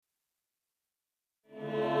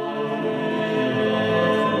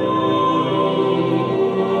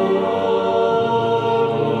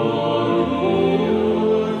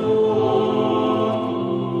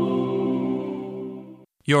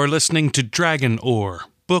You're listening to Dragon Ore,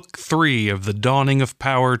 Book 3 of the Dawning of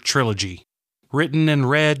Power trilogy, written and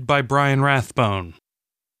read by Brian Rathbone.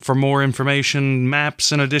 For more information,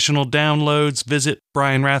 maps, and additional downloads, visit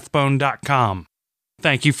brianrathbone.com.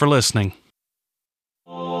 Thank you for listening.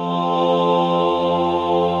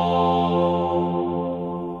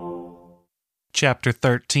 Chapter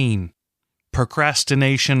 13.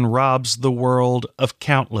 Procrastination Robs the World of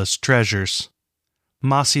Countless Treasures.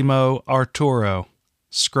 Massimo Arturo,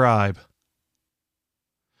 Scribe.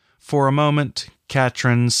 For a moment,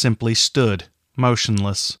 Katrin simply stood,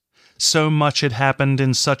 motionless. So much had happened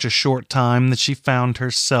in such a short time that she found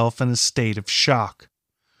herself in a state of shock.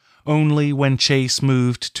 Only when Chase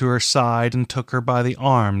moved to her side and took her by the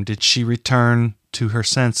arm did she return to her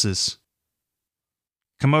senses.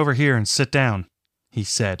 "Come over here and sit down," he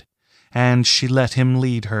said, and she let him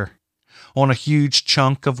lead her. On a huge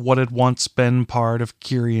chunk of what had once been part of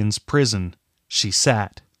Kirian's prison, she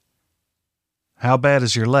sat. "How bad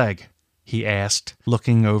is your leg?" he asked,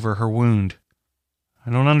 looking over her wound. "I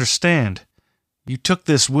don't understand. You took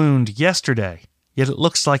this wound yesterday, yet it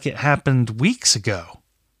looks like it happened weeks ago."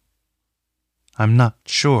 "I'm not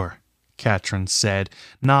sure," Katrin said,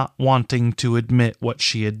 not wanting to admit what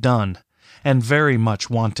she had done, and very much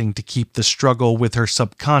wanting to keep the struggle with her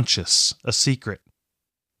subconscious a secret.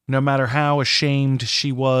 No matter how ashamed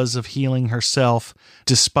she was of healing herself,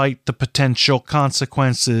 despite the potential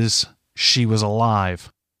consequences, she was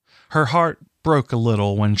alive. Her heart broke a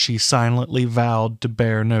little when she silently vowed to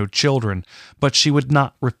bear no children, but she would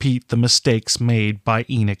not repeat the mistakes made by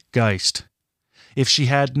Enoch Geist. If she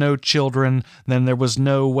had no children, then there was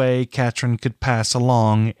no way Katrin could pass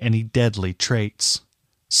along any deadly traits.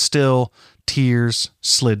 Still, tears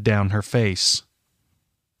slid down her face.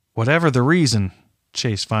 "Whatever the reason,"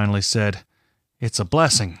 Chase finally said, "it's a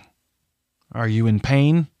blessing. Are you in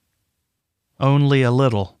pain?" "Only a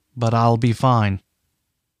little, but I'll be fine."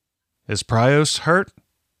 "Is Prios hurt?"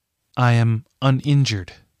 "I am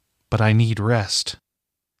uninjured, but I need rest."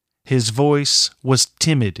 His voice was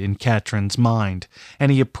timid in Katrin's mind,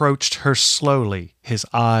 and he approached her slowly, his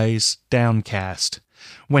eyes downcast.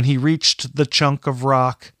 When he reached the chunk of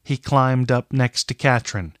rock, he climbed up next to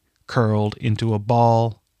Katrin, curled into a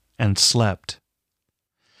ball, and slept.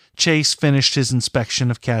 Chase finished his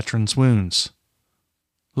inspection of Katrin's wounds.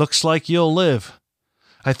 "Looks like you'll live.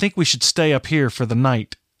 I think we should stay up here for the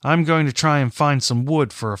night. I'm going to try and find some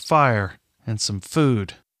wood for a fire and some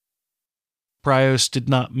food." Prios did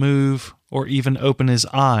not move or even open his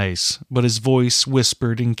eyes, but his voice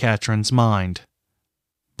whispered in Katrin's mind.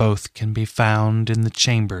 "Both can be found in the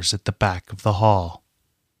chambers at the back of the hall."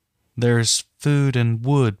 "There's food and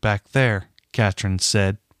wood back there," Katrin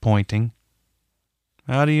said, pointing.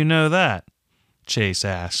 "How do you know that?" Chase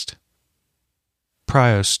asked.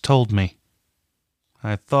 "Prios told me."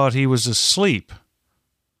 "I thought he was asleep."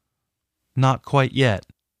 "Not quite yet."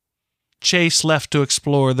 Chase left to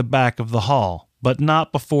explore the back of the hall, but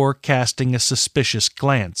not before casting a suspicious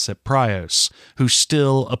glance at Prios, who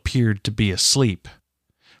still appeared to be asleep.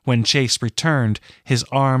 When Chase returned, his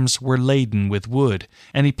arms were laden with wood,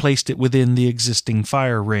 and he placed it within the existing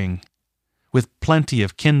fire ring. With plenty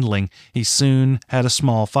of kindling, he soon had a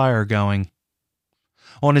small fire going.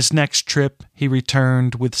 On his next trip, he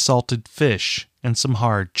returned with salted fish and some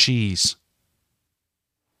hard cheese.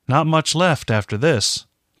 "Not much left after this,"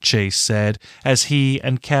 Chase said, as he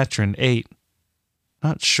and Katrin ate.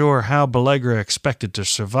 "Not sure how Bellegra expected to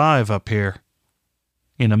survive up here."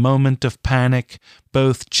 In a moment of panic,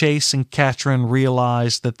 both Chase and Katrin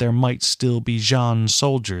realized that there might still be Jean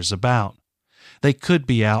soldiers about. They could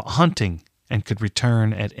be out hunting and could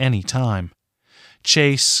return at any time.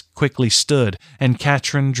 Chase quickly stood, and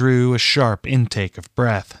Katrin drew a sharp intake of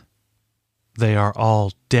breath. "They are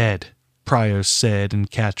all dead," Prios said in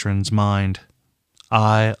Katrin's mind.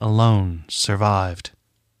 "I alone survived."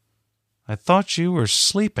 "I thought you were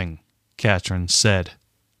sleeping," Katrin said.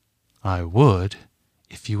 "I would,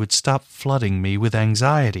 if you would stop flooding me with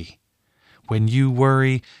anxiety. When you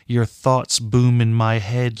worry, your thoughts boom in my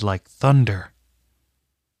head like thunder."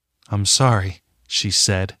 "I'm sorry," she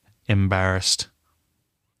said, embarrassed.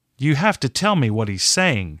 "You have to tell me what he's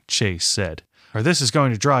saying," Chase said, "or this is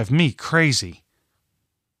going to drive me crazy."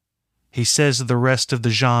 "He says the rest of the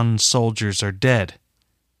Jean soldiers are dead.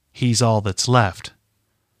 He's all that's left.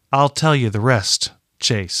 I'll tell you the rest,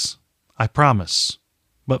 Chase. I promise.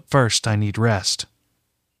 But first I need rest."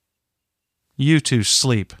 "You two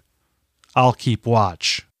sleep. I'll keep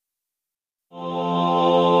watch."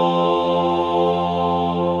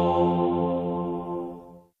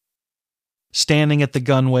 Standing at the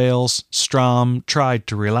gunwales, Strom tried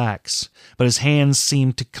to relax, but his hands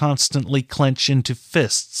seemed to constantly clench into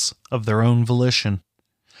fists of their own volition.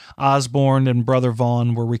 Osborne and Brother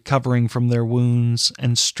Vaughn were recovering from their wounds,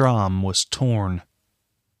 and Strom was torn.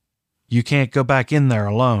 "You can't go back in there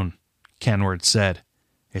alone," Kenward said.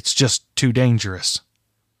 "It's just too dangerous."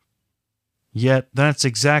 Yet that's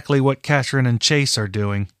exactly what Katrin and Chase are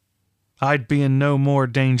doing. I'd be in no more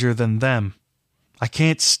danger than them. I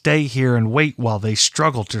can't stay here and wait while they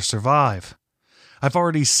struggle to survive. I've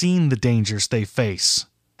already seen the dangers they face,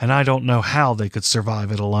 and I don't know how they could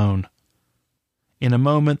survive it alone. In a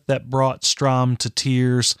moment that brought Strom to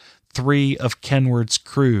tears, 3 of Kenward's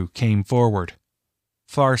crew came forward.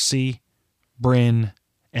 Farsi, Bryn,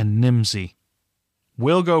 and Nimsy.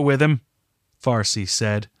 "We'll go with him," Farsi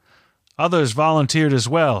said. "Others volunteered as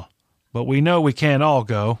well, but we know we can't all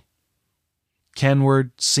go."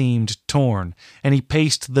 Kenward seemed torn, and he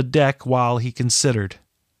paced the deck while he considered.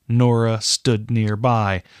 Nora stood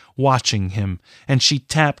nearby, watching him, and she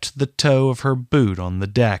tapped the toe of her boot on the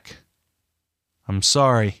deck. "I'm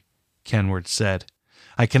sorry," Kenward said.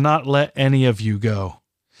 "I cannot let any of you go.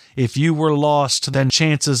 If you were lost, then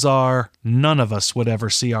chances are none of us would ever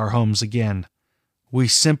see our homes again. We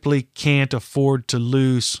simply can't afford to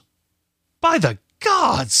lose." "By the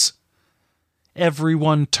gods!"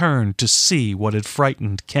 Everyone turned to see what had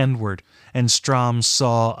frightened Kenward, and Strom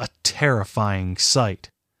saw a terrifying sight.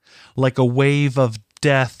 Like a wave of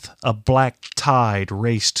death, a black tide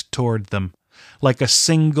raced toward them. Like a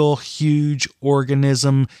single huge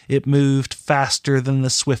organism, it moved faster than the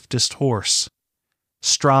swiftest horse.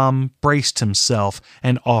 Strom braced himself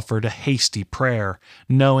and offered a hasty prayer,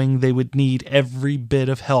 knowing they would need every bit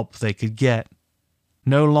of help they could get.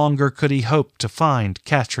 No longer could he hope to find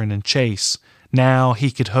Katrin and Chase. Now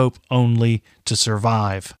he could hope only to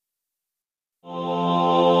survive.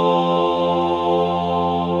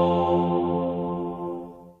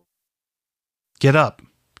 "Get up,"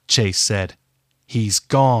 Chase said. "He's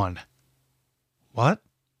gone." "What?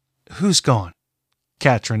 Who's gone?"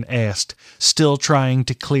 Katrin asked, still trying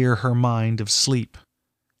to clear her mind of sleep.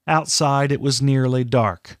 Outside it was nearly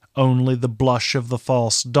dark. Only the blush of the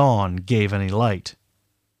false dawn gave any light.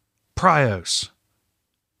 "Prios."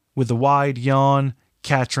 With a wide yawn,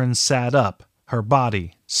 Katrin sat up, her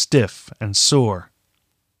body stiff and sore.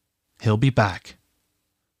 "He'll be back."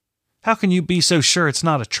 "How can you be so sure it's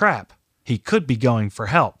not a trap? He could be going for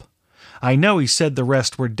help. I know he said the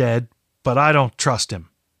rest were dead, but I don't trust him."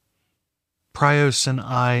 "Prios and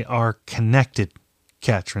I are connected,"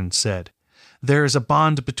 Katrin said. "There is a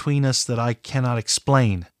bond between us that I cannot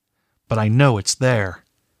explain, but I know it's there.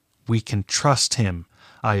 We can trust him,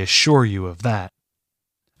 I assure you of that."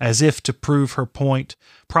 As if to prove her point,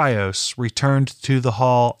 Prios returned to the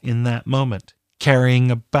hall in that moment, carrying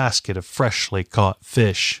a basket of freshly caught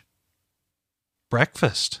fish.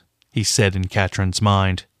 "Breakfast," he said in Katrin's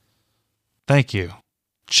mind. "Thank you,"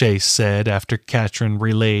 Chase said after Katrin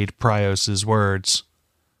relayed Prios's words.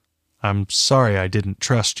 "I'm sorry I didn't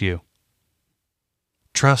trust you."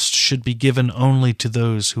 "Trust should be given only to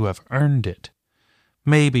those who have earned it.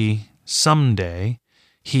 Maybe, someday,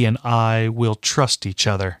 he and I will trust each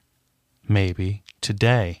other. Maybe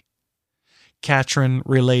today." Katrin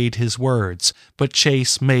relayed his words, but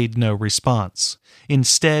Chase made no response.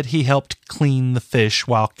 Instead, he helped clean the fish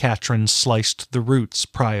while Katrin sliced the roots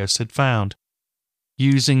Prios had found.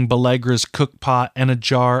 Using Belegra's cookpot and a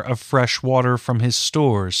jar of fresh water from his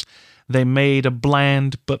stores, they made a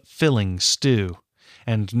bland but filling stew,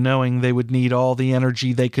 and knowing they would need all the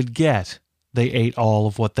energy they could get, they ate all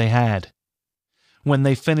of what they had. When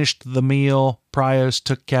they finished the meal, Prios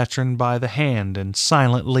took Katrin by the hand and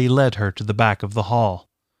silently led her to the back of the hall.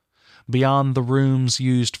 Beyond the rooms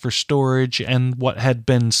used for storage and what had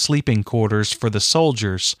been sleeping quarters for the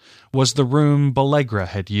soldiers was the room Belegra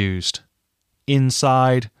had used.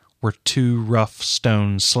 Inside were 2 rough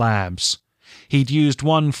stone slabs. He'd used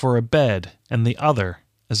one for a bed and the other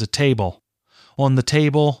as a table. On the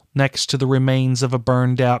table, next to the remains of a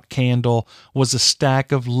burned-out candle, was a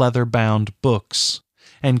stack of leather-bound books,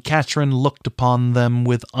 and Katrin looked upon them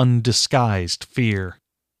with undisguised fear.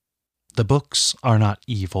 "The books are not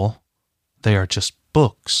evil. They are just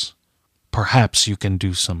books. Perhaps you can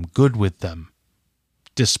do some good with them."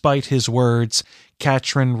 Despite his words,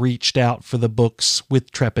 Katrin reached out for the books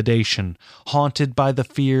with trepidation, haunted by the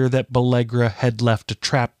fear that Belegra had left a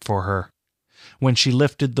trap for her. When she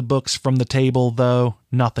lifted the books from the table, though,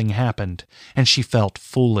 nothing happened, and she felt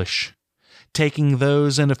foolish. Taking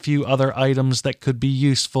those and a few other items that could be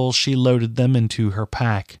useful, she loaded them into her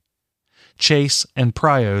pack. Chase and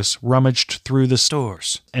Prios rummaged through the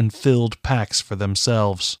stores and filled packs for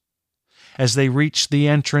themselves. As they reached the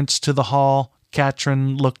entrance to the hall,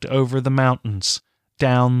 Katrin looked over the mountains,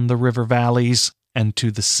 down the river valleys, and to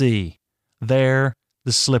the sea. There,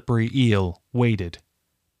 the slippery eel waited.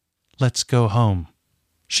 "Let's go home,"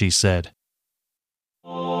 she said.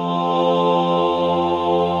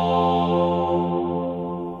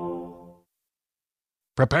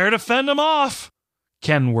 "Prepare to fend them off,"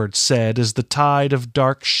 Kenward said as the tide of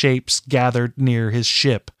dark shapes gathered near his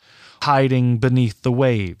ship, hiding beneath the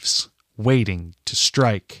waves, waiting to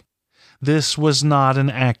strike. This was not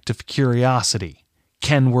an act of curiosity.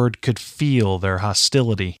 Kenward could feel their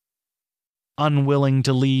hostility. Unwilling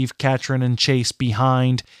to leave Katrin and Chase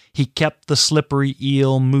behind, he kept the slippery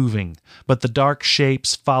eel moving, but the dark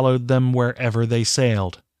shapes followed them wherever they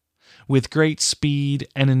sailed. With great speed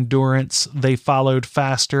and endurance, they followed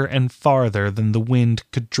faster and farther than the wind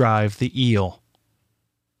could drive the eel.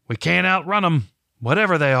 "We can't outrun 'em,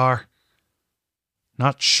 whatever they are."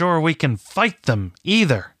 "Not sure we can fight them,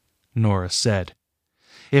 either," Nora said.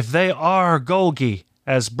 "If they are Golgi,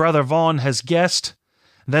 as Brother Vaughn has guessed,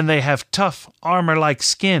 then they have tough, armor-like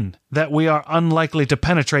skin that we are unlikely to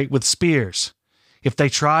penetrate with spears. If they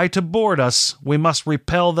try to board us, we must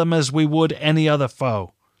repel them as we would any other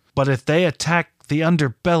foe. But if they attack the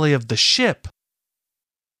underbelly of the ship,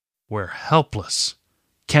 we're helpless."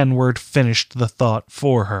 Kenward finished the thought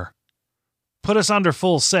for her. "Put us under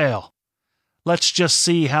full sail. Let's just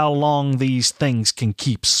see how long these things can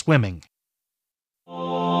keep swimming."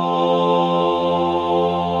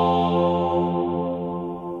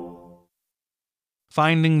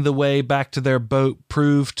 Finding the way back to their boat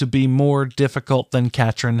proved to be more difficult than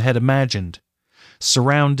Katrin had imagined.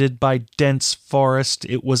 Surrounded by dense forest,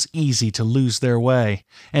 it was easy to lose their way,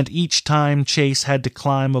 and each time Chase had to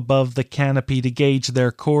climb above the canopy to gauge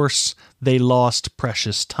their course, they lost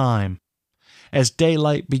precious time. As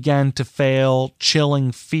daylight began to fail,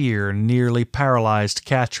 chilling fear nearly paralyzed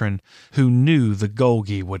Katrin, who knew the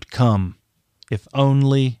Golgi would come. If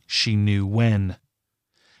only she knew when.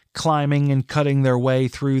 Climbing and cutting their way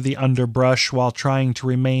through the underbrush while trying to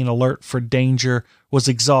remain alert for danger was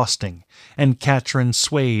exhausting, and Katrin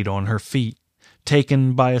swayed on her feet,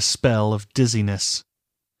 taken by a spell of dizziness.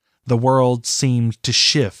 The world seemed to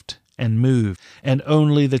shift and move, and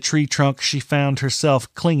only the tree trunk she found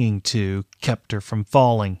herself clinging to kept her from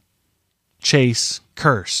falling. Chase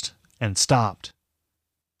cursed and stopped.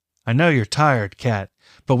 "I know you're tired, Kat,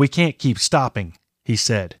 but we can't keep stopping," he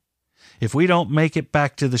said. "If we don't make it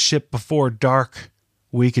back to the ship before dark,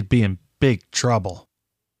 we could be in big trouble."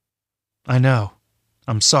 "I know.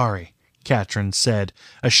 I'm sorry," Katrin said,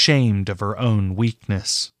 ashamed of her own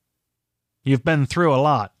weakness. "You've been through a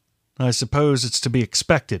lot. I suppose it's to be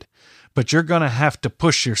expected, but you're going to have to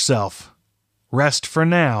push yourself. Rest for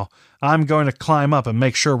now. I'm going to climb up and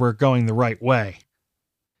make sure we're going the right way."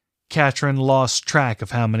 Katrin lost track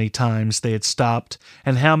of how many times they had stopped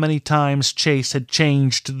and how many times Chase had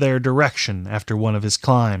changed their direction after one of his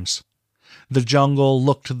climbs. The jungle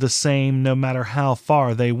looked the same no matter how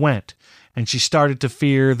far they went, and she started to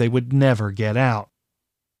fear they would never get out.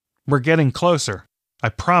 "We're getting closer, I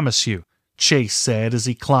promise you," Chase said as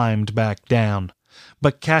he climbed back down.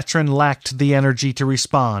 But Katrin lacked the energy to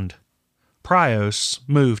respond. Prios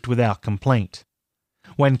moved without complaint.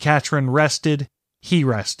 When Katrin rested, he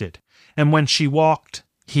rested, and when she walked,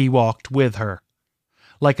 he walked with her.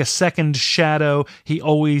 Like a second shadow, he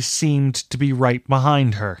always seemed to be right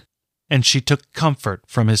behind her, and she took comfort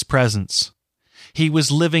from his presence. He was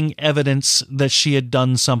living evidence that she had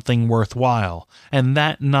done something worthwhile, and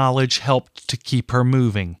that knowledge helped to keep her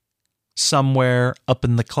moving. Somewhere up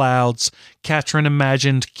in the clouds, Katrin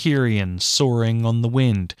imagined Kyrian soaring on the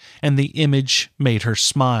wind, and the image made her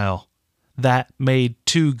smile. That made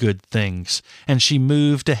two good things, and she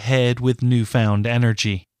moved ahead with newfound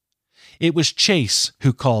energy. It was Chase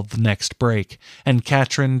who called the next break, and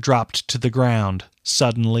Katrin dropped to the ground,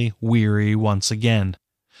 suddenly weary once again.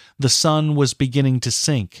 The sun was beginning to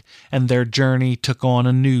sink, and their journey took on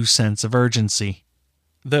a new sense of urgency.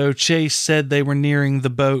 Though Chase said they were nearing the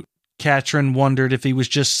boat, Katrin wondered if he was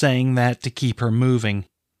just saying that to keep her moving.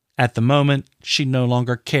 At the moment, she no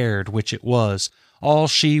longer cared which it was. All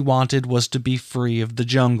she wanted was to be free of the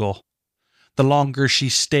jungle. The longer she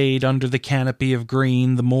stayed under the canopy of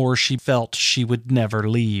green, the more she felt she would never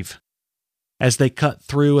leave. As they cut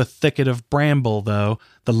through a thicket of bramble, though,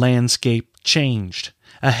 the landscape changed.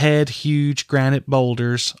 Ahead, huge granite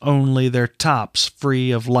boulders, only their tops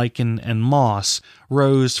free of lichen and moss,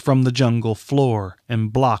 rose from the jungle floor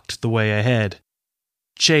and blocked the way ahead.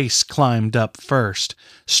 Chase climbed up first,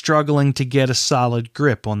 struggling to get a solid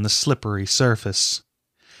grip on the slippery surface.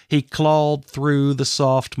 He clawed through the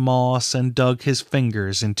soft moss and dug his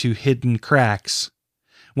fingers into hidden cracks.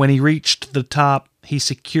 When he reached the top, he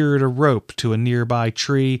secured a rope to a nearby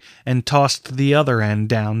tree and tossed the other end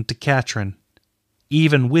down to Katrin.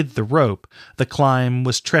 Even with the rope, the climb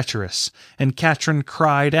was treacherous, and Katrin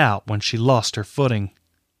cried out when she lost her footing.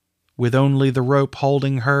 With only the rope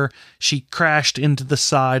holding her, she crashed into the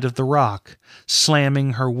side of the rock,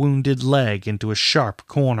 slamming her wounded leg into a sharp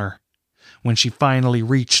corner. When she finally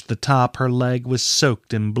reached the top, her leg was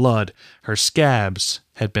soaked in blood. Her scabs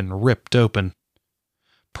had been ripped open.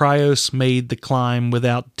 Prios made the climb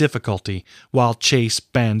without difficulty while Chase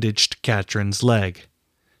bandaged Katrin's leg.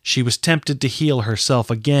 She was tempted to heal herself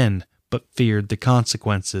again, but feared the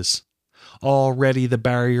consequences. Already the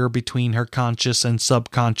barrier between her conscious and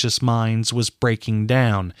subconscious minds was breaking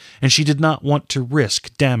down, and she did not want to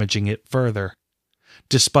risk damaging it further.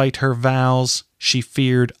 Despite her vows, she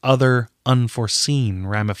feared other unforeseen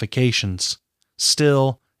ramifications.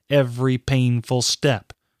 Still, every painful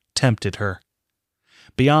step tempted her.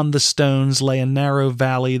 Beyond the stones lay a narrow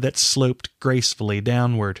valley that sloped gracefully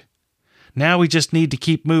downward. "Now we just need to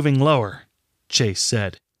keep moving lower," Chase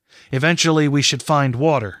said. "Eventually we should find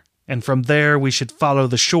water, and from there we should follow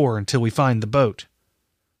the shore until we find the boat."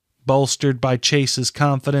 Bolstered by Chase's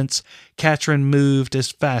confidence, Katrin moved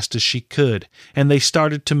as fast as she could, and they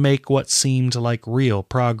started to make what seemed like real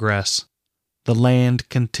progress. The land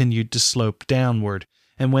continued to slope downward,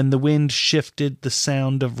 and when the wind shifted, the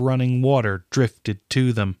sound of running water drifted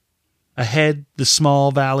to them. Ahead, the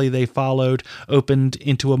small valley they followed opened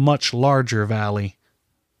into a much larger valley.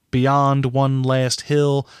 Beyond one last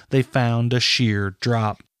hill, they found a sheer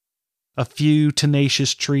drop. A few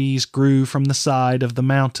tenacious trees grew from the side of the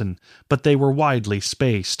mountain, but they were widely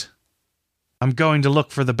spaced. "I'm going to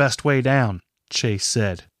look for the best way down," Chase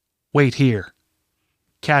said. "Wait here."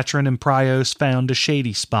 Katrin and Prios found a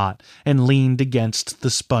shady spot and leaned against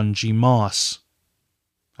the spongy moss.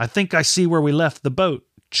 "I think I see where we left the boat,"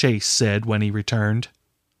 Chase said when he returned.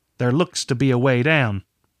 "There looks to be a way down,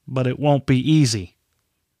 but it won't be easy."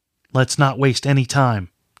 "Let's not waste any time,"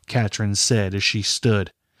 Katrin said as she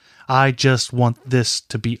stood. "I just want this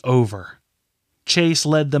to be over." Chase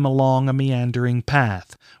led them along a meandering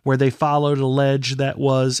path, where they followed a ledge that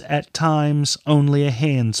was, at times, only a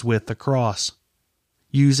hand's width across.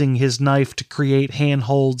 Using his knife to create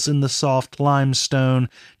handholds in the soft limestone,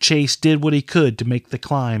 Chase did what he could to make the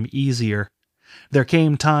climb easier. There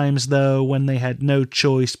came times, though, when they had no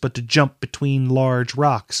choice but to jump between large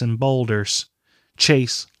rocks and boulders.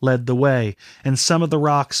 Chase led the way, and some of the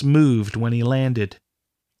rocks moved when he landed.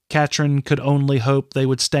 Katrin could only hope they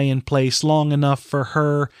would stay in place long enough for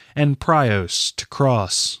her and Prios to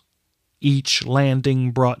cross. Each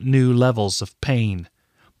landing brought new levels of pain.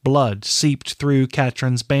 Blood seeped through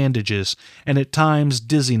Katrin's bandages, and at times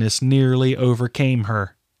dizziness nearly overcame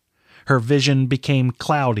her. Her vision became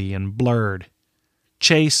cloudy and blurred.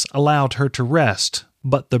 Chase allowed her to rest,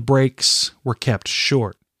 but the breaks were kept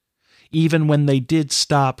short. Even when they did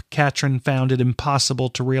stop, Katrin found it impossible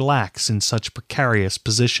to relax in such precarious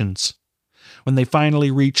positions. When they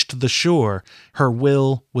finally reached the shore, her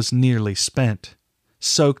will was nearly spent.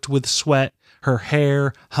 Soaked with sweat, her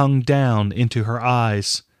hair hung down into her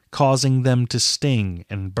eyes, causing them to sting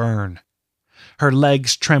and burn. Her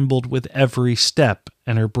legs trembled with every step,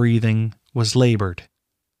 and her breathing was labored.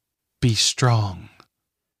 "Be strong."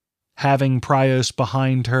 Having Prios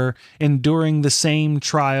behind her, enduring the same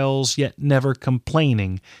trials yet never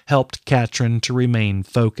complaining, helped Katrin to remain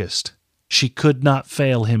focused. She could not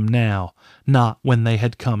fail him now, not when they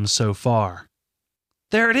had come so far.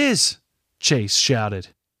 "There it is!" Chase shouted.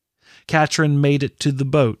 Katrin made it to the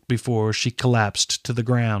boat before she collapsed to the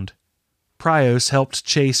ground. Prios helped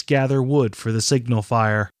Chase gather wood for the signal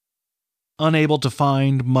fire. Unable to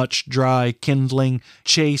find much dry kindling,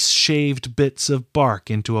 Chase shaved bits of bark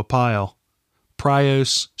into a pile.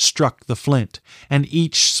 Prios struck the flint, and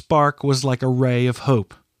each spark was like a ray of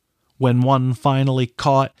hope. When one finally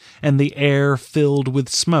caught and the air filled with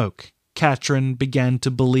smoke, Katrin began to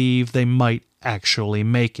believe they might actually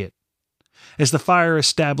make it. As the fire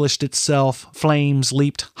established itself, flames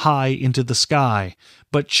leaped high into the sky,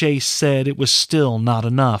 but Chase said it was still not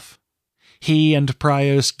enough. He and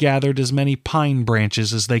Prios gathered as many pine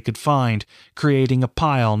branches as they could find, creating a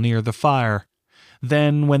pile near the fire.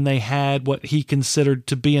 Then, when they had what he considered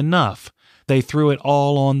to be enough, they threw it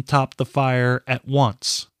all on top the fire at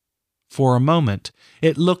once. For a moment,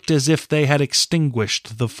 it looked as if they had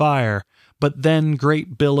extinguished the fire, but then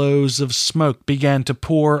great billows of smoke began to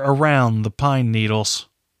pour around the pine needles.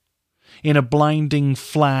 In a blinding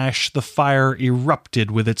flash, the fire erupted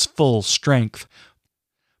with its full strength.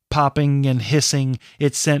 Popping and hissing,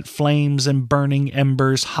 it sent flames and burning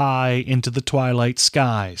embers high into the twilight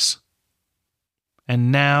skies.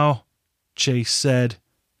 "And now," Chase said,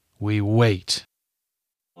 "we wait."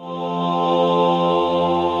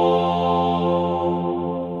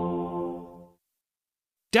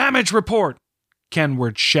 "Damage report!"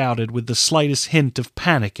 Kenward shouted with the slightest hint of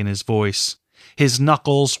panic in his voice, his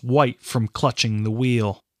knuckles white from clutching the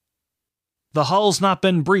wheel. "The hull's not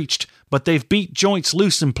been breached, but they've beat joints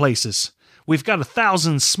loose in places. We've got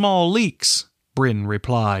 1,000 small leaks," Bryn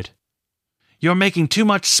replied. "You're making too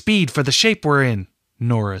much speed for the shape we're in,"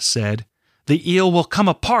 Nora said. "The eel will come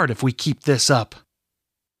apart if we keep this up."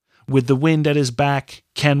 With the wind at his back,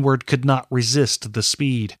 Kenward could not resist the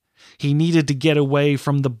speed. He needed to get away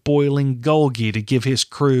from the boiling Golgi to give his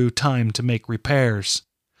crew time to make repairs.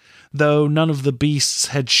 Though none of the beasts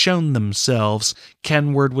had shown themselves,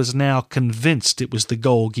 Kenward was now convinced it was the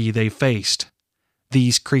Golgi they faced.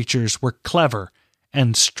 These creatures were clever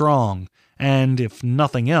and strong, and, if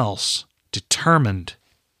nothing else, determined.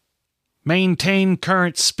 "Maintain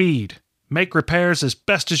current speed. Make repairs as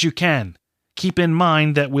best as you can. Keep in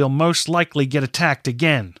mind that we'll most likely get attacked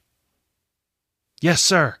again." "Yes,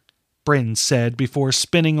 sir," Bryn said before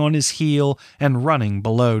spinning on his heel and running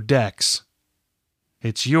below decks.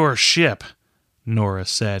 "It's your ship," Nora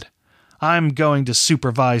said. "I'm going to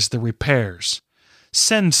supervise the repairs.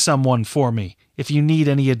 Send someone for me if you need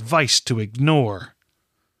any advice to ignore."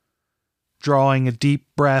 Drawing a deep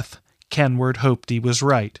breath, Kenward hoped he was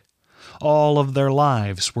right. All of their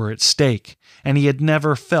lives were at stake, and he had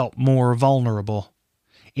never felt more vulnerable.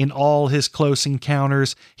 In all his close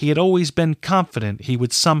encounters, he had always been confident he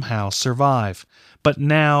would somehow survive, but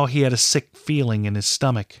now he had a sick feeling in his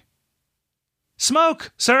stomach.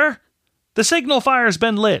 "Smoke, sir! The signal fire's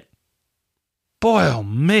been lit." "Boil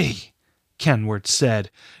me," Kenward said,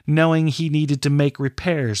 knowing he needed to make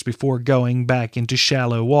repairs before going back into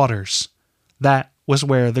shallow waters. That was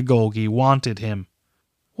where the Golgi wanted him.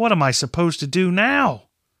 "What am I supposed to do now?"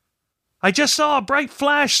 "I just saw a bright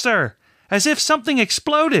flash, sir, as if something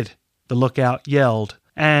exploded," the lookout yelled,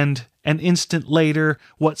 and an instant later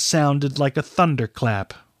what sounded like a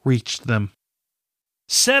thunderclap reached them.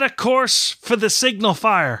 "Set a course for the signal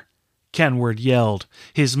fire," Kenward yelled,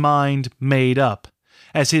 his mind made up.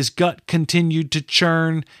 As his gut continued to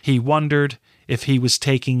churn, he wondered if he was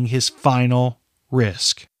taking his final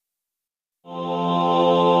risk.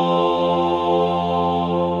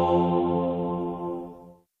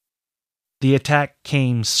 The attack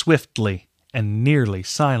came swiftly and nearly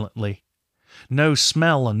silently. No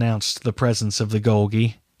smell announced the presence of the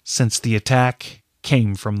Golgi, since the attack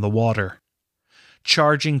came from the water.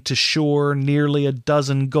 Charging to shore, nearly a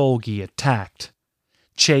dozen Golgi attacked.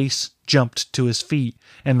 Chase jumped to his feet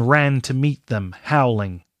and ran to meet them,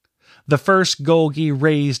 howling. The first Golgi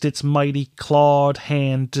raised its mighty clawed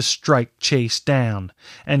hand to strike Chase down,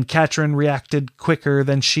 and Katrin reacted quicker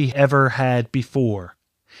than she ever had before.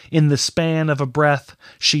 In the span of a breath,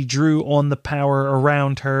 she drew on the power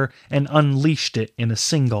around her and unleashed it in a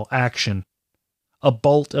single action. A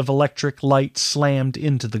bolt of electric light slammed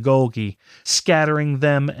into the Golgi, scattering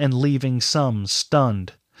them and leaving some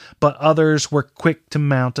stunned, but others were quick to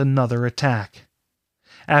mount another attack.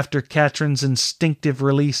 After Katrin's instinctive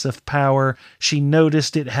release of power, she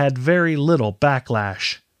noticed it had very little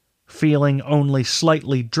backlash. Feeling only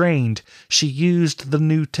slightly drained, she used the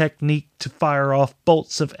new technique to fire off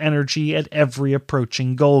bolts of energy at every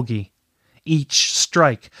approaching Golgi. Each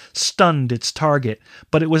strike stunned its target,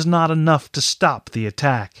 but it was not enough to stop the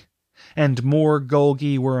attack, and more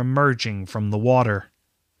Golgi were emerging from the water.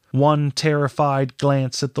 One terrified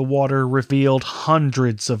glance at the water revealed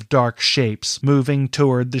hundreds of dark shapes moving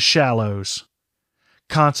toward the shallows.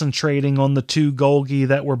 Concentrating on the two Golgi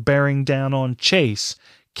that were bearing down on Chase,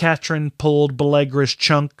 Katrin pulled Belegra's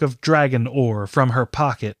chunk of dragon ore from her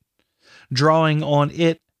pocket. Drawing on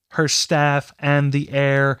it, her staff, and the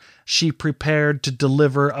air, she prepared to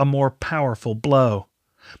deliver a more powerful blow.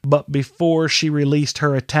 But before she released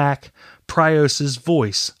her attack, Prios's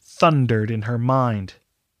voice thundered in her mind.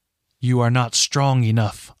 "You are not strong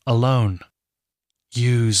enough alone.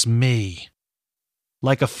 Use me."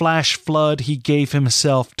 Like a flash flood, he gave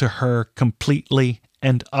himself to her completely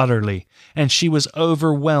and utterly, and she was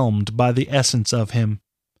overwhelmed by the essence of him.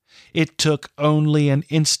 It took only an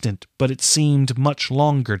instant, but it seemed much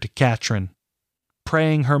longer to Katrin.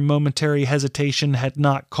 Praying her momentary hesitation had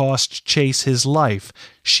not cost Chase his life,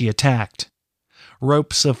 she attacked.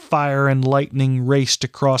 Ropes of fire and lightning raced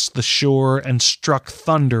across the shore and struck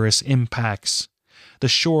thunderous impacts. The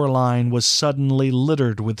shoreline was suddenly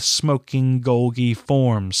littered with smoking Golgi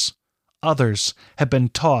forms. Others had been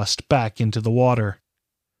tossed back into the water.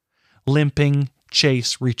 Limping,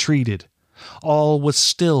 Chase retreated. All was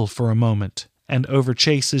still for a moment, and over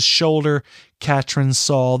Chase's shoulder, Katrin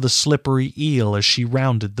saw the slippery eel as she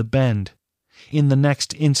rounded the bend. In the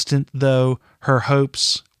next instant, though, her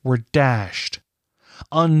hopes were dashed.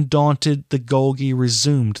 Undaunted, the Golgi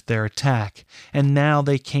resumed their attack, and now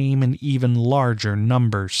they came in even larger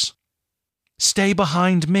numbers. "Stay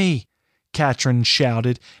behind me!" Katrin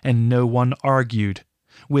shouted, and no one argued.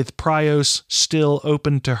 With Prios still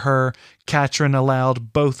open to her, Katrin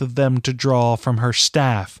allowed both of them to draw from her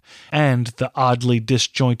staff and the oddly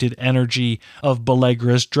disjointed energy of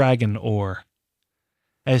Belegra's dragon oar.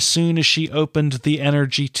 As soon as she opened the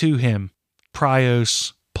energy to him,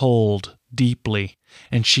 Prios pulled deeply,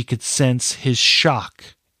 and she could sense his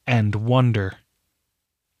shock and wonder.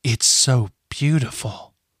 "It's so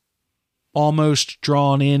beautiful." Almost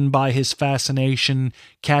drawn in by his fascination,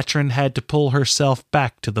 Katrin had to pull herself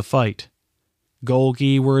back to the fight.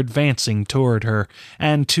 Golgi were advancing toward her,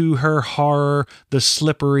 and to her horror, the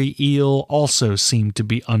slippery eel also seemed to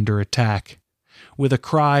be under attack. With a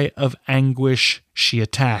cry of anguish, she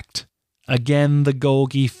attacked. Again the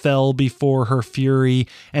Golgi fell before her fury,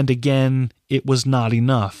 and again it was not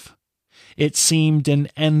enough. It seemed an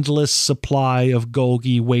endless supply of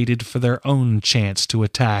Golgi waited for their own chance to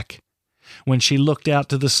attack. When she looked out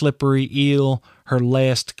to the slippery eel, her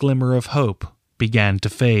last glimmer of hope began to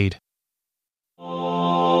fade.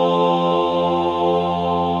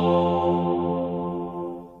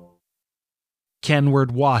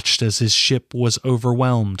 Kenward watched as his ship was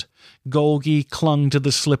overwhelmed. Golgi clung to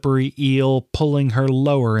the slippery eel, pulling her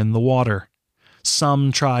lower in the water.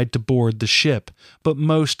 Some tried to board the ship, but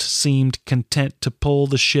most seemed content to pull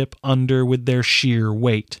the ship under with their sheer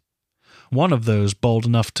weight. One of those bold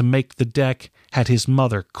enough to make the deck had his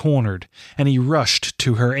mother cornered, and he rushed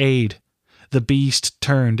to her aid. The beast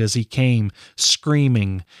turned as he came,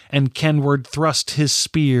 screaming, and Kenward thrust his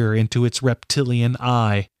spear into its reptilian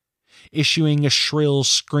eye. Issuing a shrill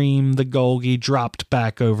scream, the Golgi dropped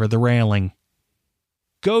back over the railing.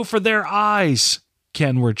 "Go for their eyes!"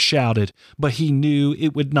 Kenward shouted, but he knew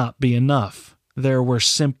it would not be enough. There were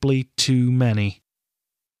simply too many.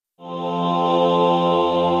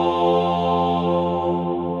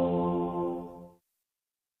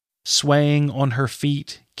 Swaying on her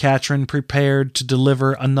feet, Katrin prepared to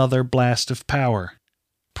deliver another blast of power.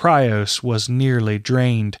 Prios was nearly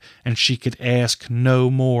drained, and she could ask no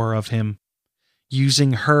more of him.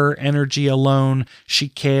 Using her energy alone, she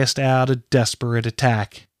cast out a desperate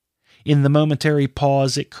attack. In the momentary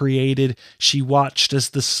pause it created, she watched as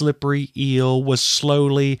the slippery eel was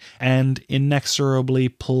slowly and inexorably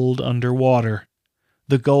pulled underwater.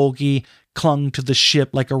 The Golgi clung to the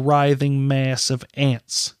ship like a writhing mass of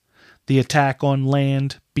ants. The attack on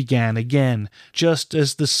land began again, just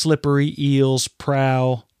as the slippery eel's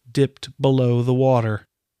prow dipped below the water.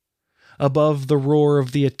 Above the roar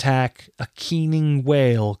of the attack, a keening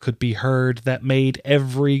wail could be heard that made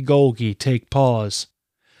every Golgi take pause.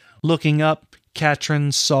 Looking up,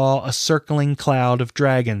 Katrin saw a circling cloud of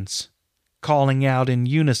dragons. Calling out in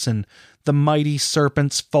unison, the mighty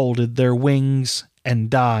serpents folded their wings and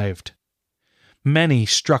dived. Many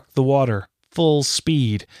struck the water, full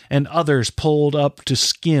speed, and others pulled up to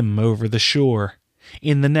skim over the shore.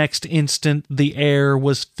 In the next instant, the air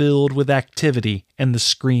was filled with activity and the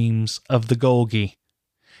screams of the Golgi.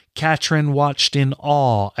 Katrin watched in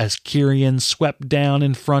awe as Kyrian swept down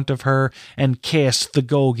in front of her and cast the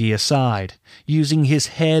Golgi aside. Using his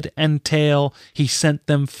head and tail, he sent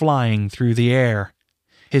them flying through the air.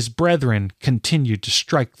 His brethren continued to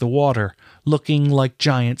strike the water, looking like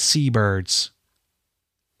giant seabirds.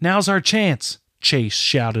 "Now's our chance," Chase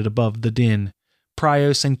shouted above the din.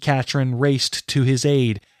 Prios and Katrin raced to his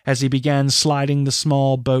aid as he began sliding the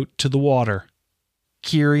small boat to the water.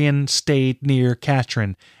 Kyrian stayed near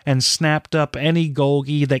Katrin and snapped up any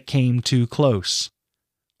Golgi that came too close.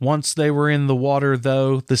 Once they were in the water,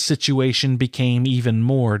 though, the situation became even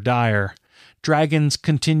more dire. Dragons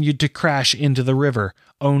continued to crash into the river,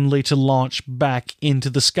 only to launch back into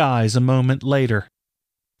the skies a moment later.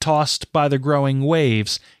 Tossed by the growing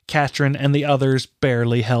waves, Katrin and the others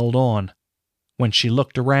barely held on. When she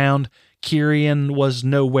looked around, Kyrian was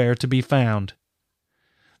nowhere to be found.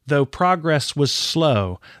 Though progress was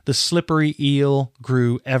slow, the slippery eel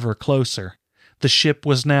grew ever closer. The ship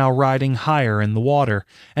was now riding higher in the water,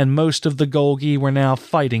 and most of the Golgi were now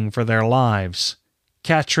fighting for their lives.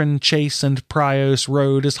 Katrin, Chase, and Prios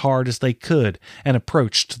rowed as hard as they could and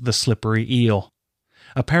approached the slippery eel.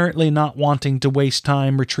 Apparently not wanting to waste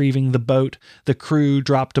time retrieving the boat, the crew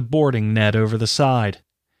dropped a boarding net over the side.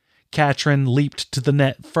 Katrin leaped to the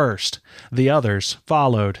net first. The others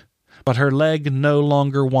followed. but her leg no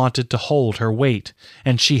longer wanted to hold her weight,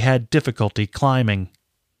 and she had difficulty climbing.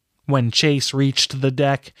 When Chase reached the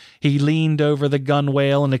deck, he leaned over the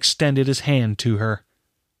gunwale and extended his hand to her.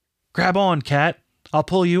 "Grab on, Cat. I'll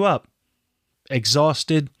pull you up."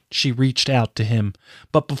 Exhausted, she reached out to him,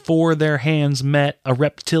 but before their hands met, a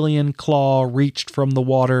reptilian claw reached from the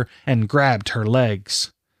water and grabbed her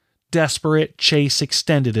legs. Desperate, Chase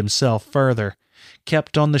extended himself further,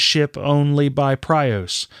 kept on the ship only by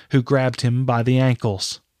Prios, who grabbed him by the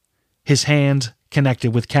ankles. His hand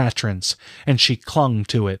connected with Katrin's, and she clung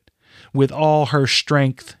to it. With all her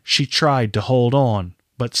strength, she tried to hold on,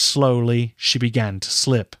 but slowly she began to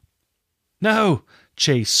slip. "No!"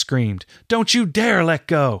 Chase screamed. "Don't you dare let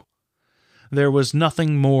go!" There was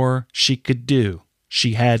nothing more she could do.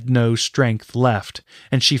 She had no strength left,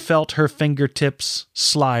 and she felt her fingertips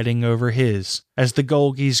sliding over his as the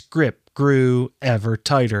Golgi's grip grew ever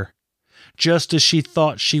tighter. Just as she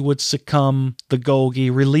thought she would succumb, the Golgi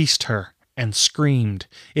released her and screamed,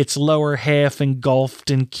 its lower half engulfed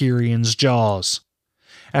in Kirian's jaws.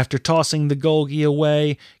 After tossing the Golgi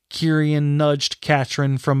away, Kirian nudged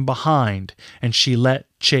Katrin from behind, and she let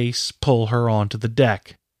Chase pull her onto the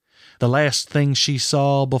deck. The last thing she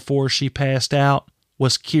saw before she passed out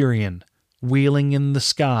was Kirian, wheeling in the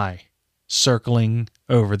sky, circling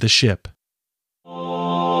over the ship.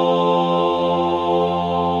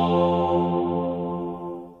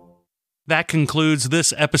 That concludes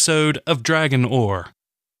this episode of Dragon Ore.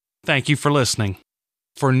 Thank you for listening.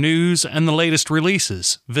 For news and the latest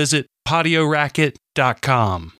releases, visit PodioRacket.com.